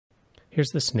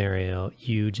Here's the scenario.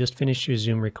 You just finished your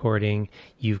Zoom recording.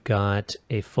 You've got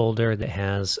a folder that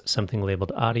has something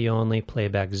labeled audio only,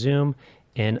 playback Zoom,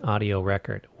 and audio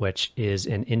record, which is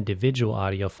an individual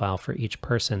audio file for each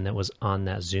person that was on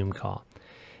that Zoom call.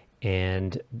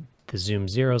 And the Zoom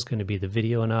 0 is going to be the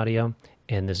video and audio,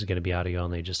 and this is going to be audio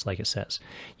only, just like it says.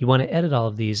 You want to edit all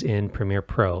of these in Premiere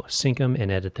Pro, sync them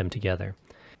and edit them together.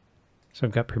 So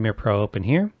I've got Premiere Pro open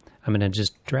here. I'm going to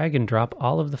just drag and drop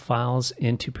all of the files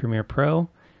into Premiere Pro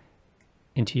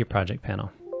into your project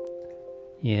panel.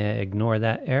 Yeah, ignore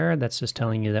that error. That's just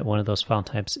telling you that one of those file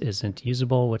types isn't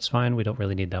usable, which is fine. We don't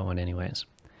really need that one anyways.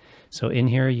 So in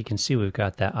here, you can see we've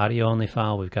got that audio only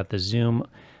file. We've got the Zoom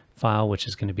file, which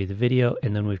is going to be the video.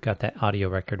 And then we've got that audio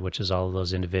record, which is all of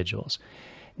those individuals.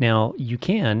 Now, you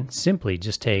can simply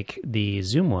just take the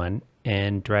Zoom one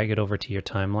and drag it over to your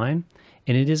timeline.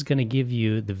 And it is going to give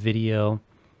you the video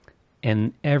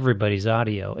and everybody's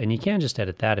audio, and you can just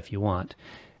edit that if you want,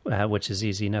 which is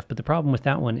easy enough. But the problem with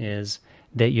that one is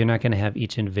that you're not going to have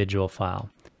each individual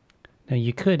file. Now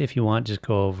you could, if you want, just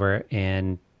go over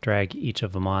and drag each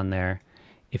of them on there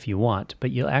if you want,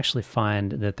 but you'll actually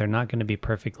find that they're not going to be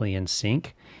perfectly in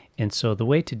sync. And so the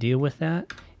way to deal with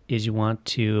that is you want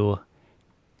to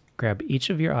grab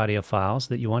each of your audio files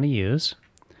that you want to use.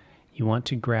 You want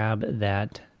to grab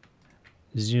that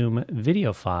Zoom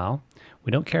video file.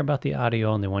 We don't care about the audio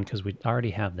only one because we already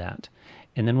have that.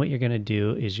 And then what you're going to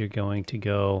do is you're going to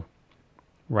go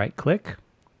right click.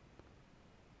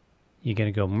 You're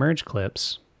going to go merge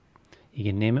clips. You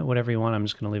can name it whatever you want. I'm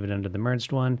just going to leave it under the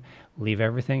merged one. Leave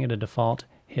everything at a default.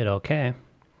 Hit OK.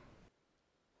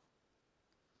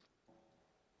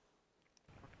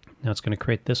 Now it's going to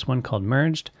create this one called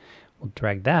merged. We'll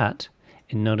drag that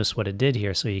and notice what it did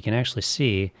here, so you can actually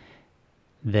see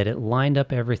that it lined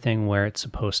up everything where it's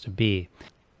supposed to be.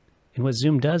 And what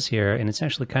Zoom does here, and it's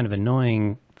actually kind of an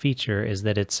annoying feature, is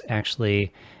that it's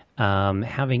actually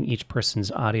having each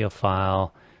person's audio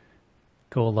file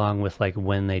go along with like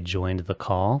when they joined the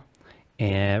call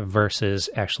versus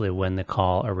actually when the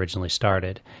call originally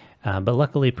started. But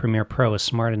luckily Premiere Pro is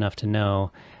smart enough to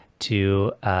know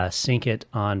to sync it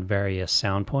on various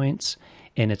sound points.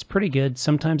 And it's pretty good.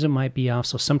 Sometimes it might be off,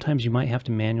 so sometimes you might have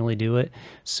to manually do it.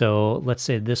 So let's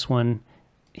say this one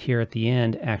here at the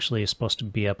end actually is supposed to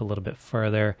be up a little bit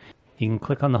further. You can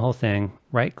click on the whole thing,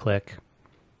 right click,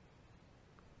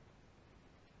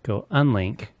 go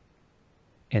unlink,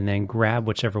 and then grab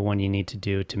whichever one you need to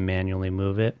do to manually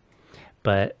move it.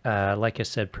 But like I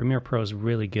said, Premiere Pro is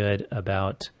really good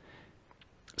about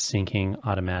syncing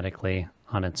automatically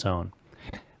on its own.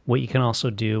 What you can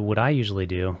also do, what I usually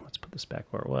do, let's put this back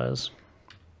where it was,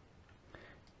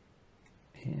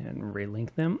 and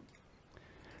relink them.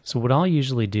 So what I'll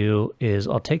usually do is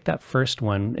I'll take that first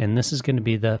one, and this is going to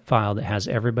be the file that has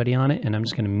everybody on it, and I'm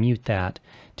just going to mute that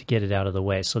to get it out of the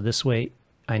way. So this way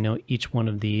I know each one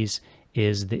of these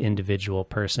is the individual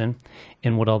person.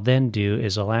 And what I'll then do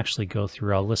is I'll actually go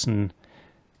through, I'll listen,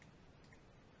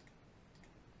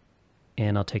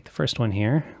 and I'll take the first one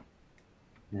here.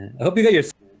 I hope you got your...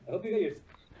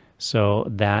 So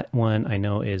that one I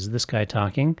know is this guy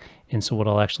talking, and so what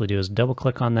I'll actually do is double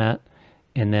click on that,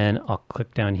 and then I'll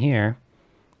click down here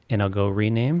and I'll go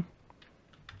rename,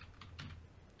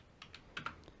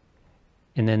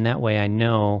 and then that way I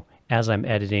know as I'm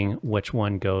editing which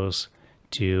one goes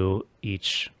to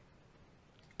each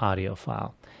audio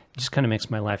file. It just kind of makes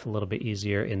my life a little bit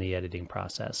easier in the editing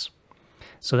process.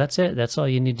 So that's it. That's all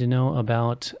you need to know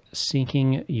about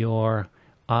syncing your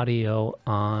audio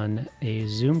on a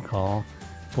Zoom call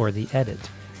for the edit.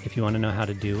 If you want to know how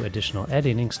to do additional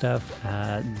editing stuff,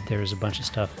 there's a bunch of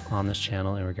stuff on this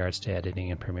channel in regards to editing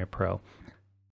in Premiere Pro.